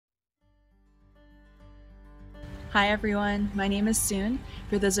Hi everyone, my name is Soon.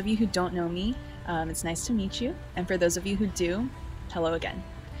 For those of you who don't know me, it's nice to meet you. And for those of you who do, hello again.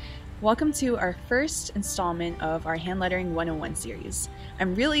 Welcome to our first installment of our Hand Lettering 101 series.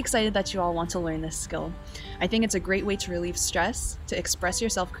 I'm really excited that you all want to learn this skill. I think it's a great way to relieve stress, to express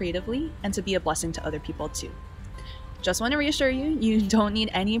yourself creatively, and to be a blessing to other people too. Just want to reassure you, you don't need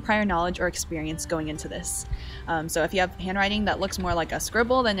any prior knowledge or experience going into this. So if you have handwriting that looks more like a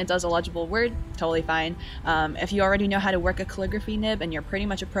scribble than it does a legible word, totally fine. If you already know how to work a calligraphy nib and you're pretty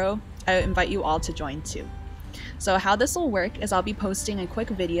much a pro, I invite you all to join too. So how this will work is I'll be posting a quick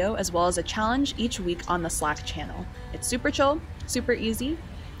video as well as a challenge each week on the Slack channel. It's super chill, super easy.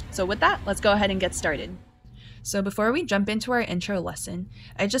 So with that, let's go ahead and get started. So before we jump into our intro lesson,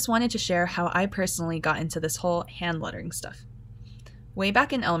 I just wanted to share how I personally got into this whole hand lettering stuff. Way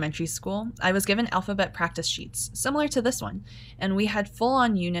back in elementary school, I was given alphabet practice sheets, similar to this one, and we had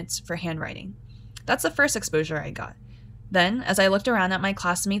full-on units for handwriting. That's the first exposure I got. Then, as I looked around at my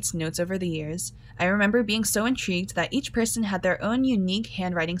classmates' notes over the years, I remember being so intrigued that each person had their own unique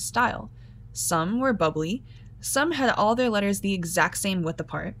handwriting style. Some were bubbly, some had all their letters the exact same width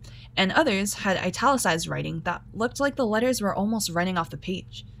apart, and others had italicized writing that looked like the letters were almost running off the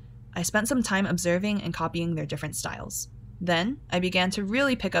page. I spent some time observing and copying their different styles. Then, I began to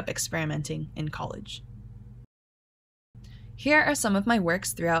really pick up experimenting in college. Here are some of my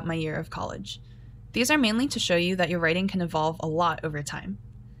works throughout my year of college. These are mainly to show you that your writing can evolve a lot over time.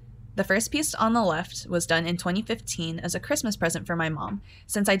 The first piece on the left was done in 2015 as a Christmas present for my mom,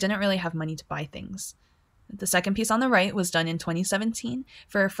 since I didn't really have money to buy things. The second piece on the right was done in 2017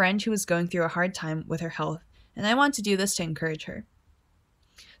 for a friend who was going through a hard time with her health, and I wanted to do this to encourage her.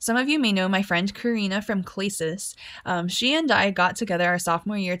 Some of you may know my friend Karina from Classis. She and I got together our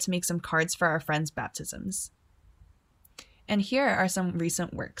sophomore year to make some cards for our friends' baptisms. And here are some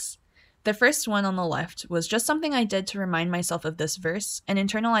recent works. The first one on the left was just something I did to remind myself of this verse and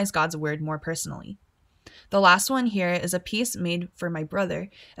internalize God's word more personally. The last one here is a piece made for my brother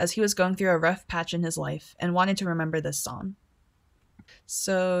as he was going through a rough patch in his life and wanted to remember this psalm.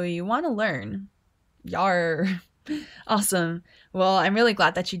 So you want to learn? Yar! Awesome. Well, I'm really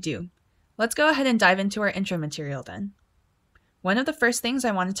glad that you do. Let's go ahead and dive into our intro material then. One of the first things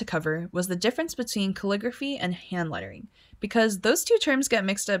I wanted to cover was the difference between calligraphy and hand lettering, because those two terms get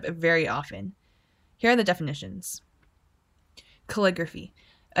mixed up very often. Here are the definitions. Calligraphy,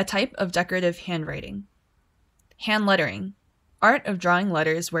 a type of decorative handwriting. Hand lettering, art of drawing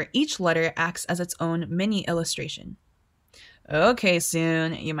letters where each letter acts as its own mini illustration. Okay,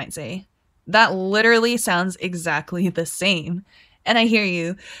 Soon, you might say. That literally sounds exactly the same. And I hear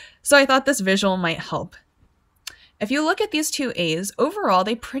you, so I thought this visual might help. If you look at these two A's, overall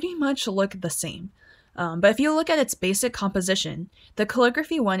they pretty much look the same. But if you look at its basic composition, the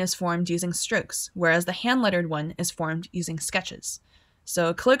calligraphy one is formed using strokes, whereas the hand-lettered one is formed using sketches.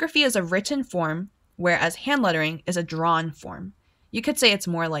 So calligraphy is a written form, whereas hand lettering is a drawn form. You could say it's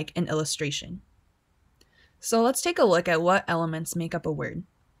more like an illustration. So let's take a look at what elements make up a word.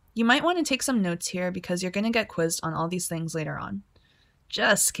 You might want to take some notes here because you're going to get quizzed on all these things later on.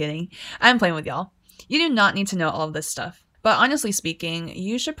 Just kidding. I'm playing with y'all. You do not need to know all of this stuff. But honestly speaking,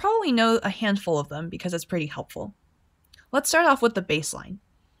 you should probably know a handful of them because it's pretty helpful. Let's start off with the baseline.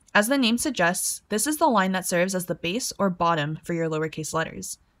 As the name suggests, this is the line that serves as the base or bottom for your lowercase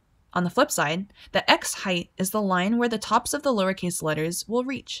letters. On the flip side, the X height is the line where the tops of the lowercase letters will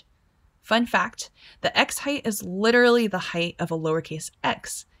reach. Fun fact, the X height is literally the height of a lowercase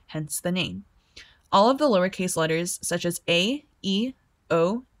x, hence the name. All of the lowercase letters, such as A, E,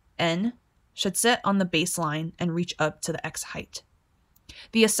 O, N, should sit on the baseline and reach up to the X height.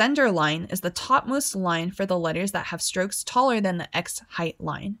 The ascender line is the topmost line for the letters that have strokes taller than the X height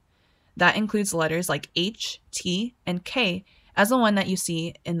line. That includes letters like H, T, and K, as the one that you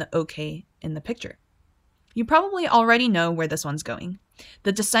see in the OK in the picture. You probably already know where this one's going.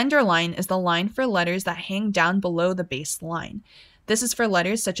 The descender line is the line for letters that hang down below the base line. This is for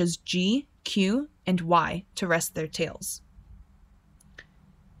letters such as G, Q, and Y to rest their tails.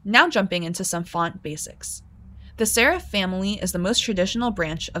 Now jumping into some font basics. The serif family is the most traditional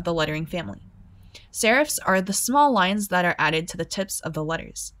branch of the lettering family. Serifs are the small lines that are added to the tips of the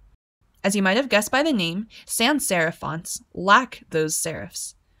letters. As you might have guessed by the name, sans serif fonts lack those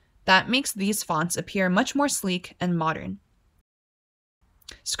serifs. That makes these fonts appear much more sleek and modern.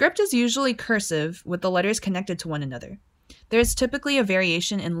 Script is usually cursive with the letters connected to one another. There is typically a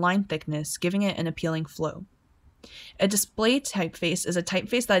variation in line thickness, giving it an appealing flow. A display typeface is a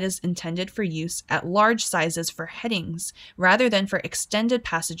typeface that is intended for use at large sizes for headings rather than for extended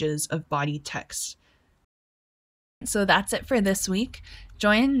passages of body text. So that's it for this week.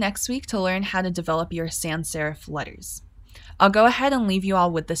 Join next week to learn how to develop your sans serif letters. I'll go ahead and leave you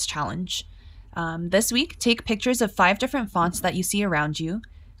all with this challenge. This week, take pictures of 5 different fonts that you see around you.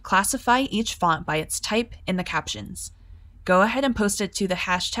 Classify each font by its type in the captions. Go ahead and post it to the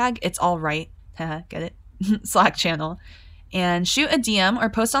hashtag It's All Right, get it? Slack channel. And shoot a DM or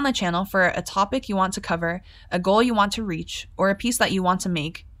post on the channel for a topic you want to cover, a goal you want to reach, or a piece that you want to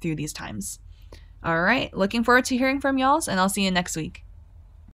make through these times. All right, looking forward to hearing from y'all, and I'll see you next week.